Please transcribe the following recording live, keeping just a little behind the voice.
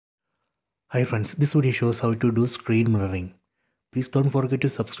Hi friends, this video shows how to do screen mirroring. Please don't forget to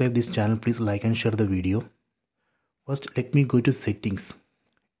subscribe this channel. Please like and share the video. First, let me go to settings.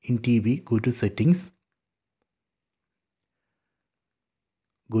 In TV, go to settings.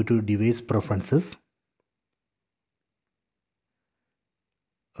 Go to device preferences.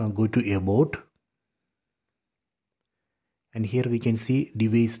 Go to about. And here we can see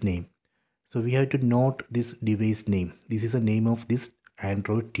device name. So we have to note this device name. This is the name of this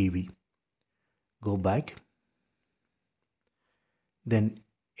Android TV. Go back. Then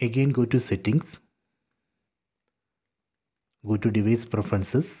again go to settings. Go to device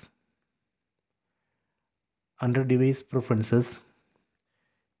preferences. Under device preferences,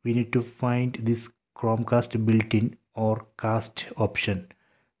 we need to find this Chromecast built-in or cast option.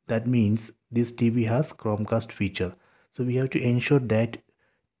 That means this TV has Chromecast feature. So we have to ensure that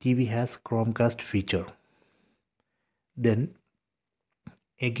TV has Chromecast feature. Then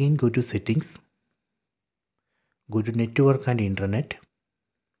again go to settings. Go to network and internet.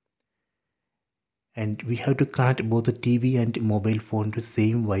 And we have to connect both the TV and mobile phone to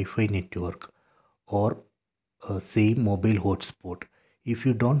same Wi-Fi network or same mobile hotspot. If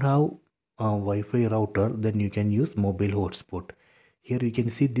you don't have a Wi-Fi router, then you can use mobile hotspot. Here you can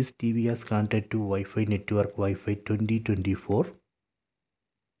see this TV has connected to Wi-Fi network Wi-Fi 2024.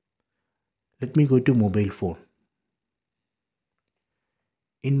 Let me go to mobile phone.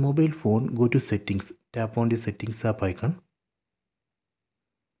 In mobile phone, go to settings. Tap on the settings app icon.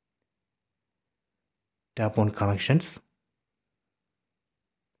 Tap on connections.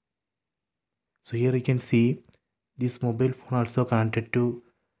 So here you can see this mobile phone also connected to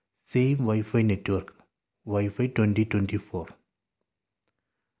same Wi-Fi network Wi-Fi 2024.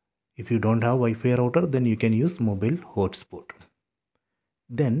 If you don't have Wi-Fi router, then you can use mobile hotspot.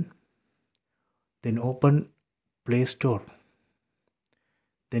 Then open Play Store.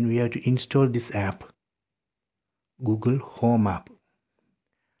 Then we have to install this app, Google Home app.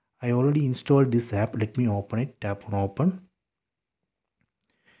 I already installed this app. Let me open it. Tap on open.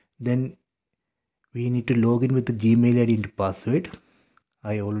 Then we need to log in with the Gmail ID and password.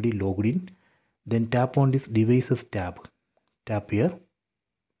 I already logged in. Then tap on this devices tab. Tap here.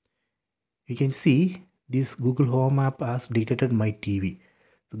 You can see this Google Home app has detected my TV.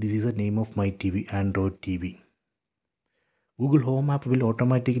 So this is the name of my TV, Android TV. Google Home app will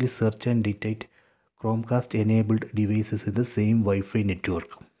automatically search and detect Chromecast enabled devices in the same Wi-Fi network.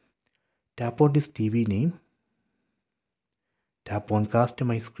 Tap on this TV name. Tap on cast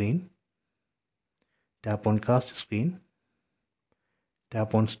my screen. Tap on cast screen.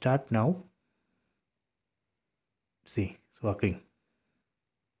 Tap on start now. See, it's working.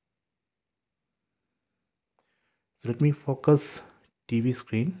 So let me focus TV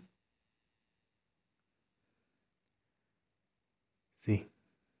screen. See.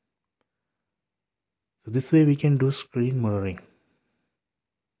 So this way we can do screen mirroring.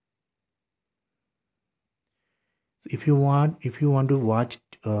 So if you want to watch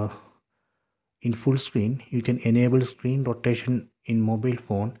in full screen, you can enable screen rotation in mobile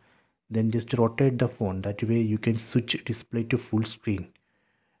phone. Then just rotate the phone. That way you can switch display to full screen.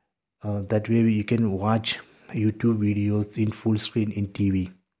 That way you can watch YouTube videos in full screen in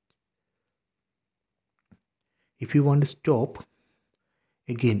TV. If you want to stop,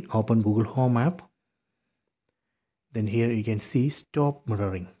 again open Google Home app. Then here you can see stop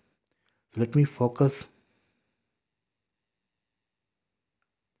mirroring. So let me focus.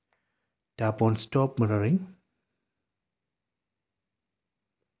 Tap on stop mirroring.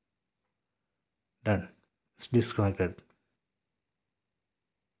 Done. It's disconnected.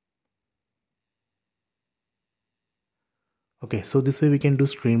 Okay, so this way we can do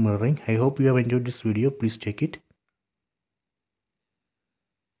screen mirroring. I hope you have enjoyed this video. Please check it.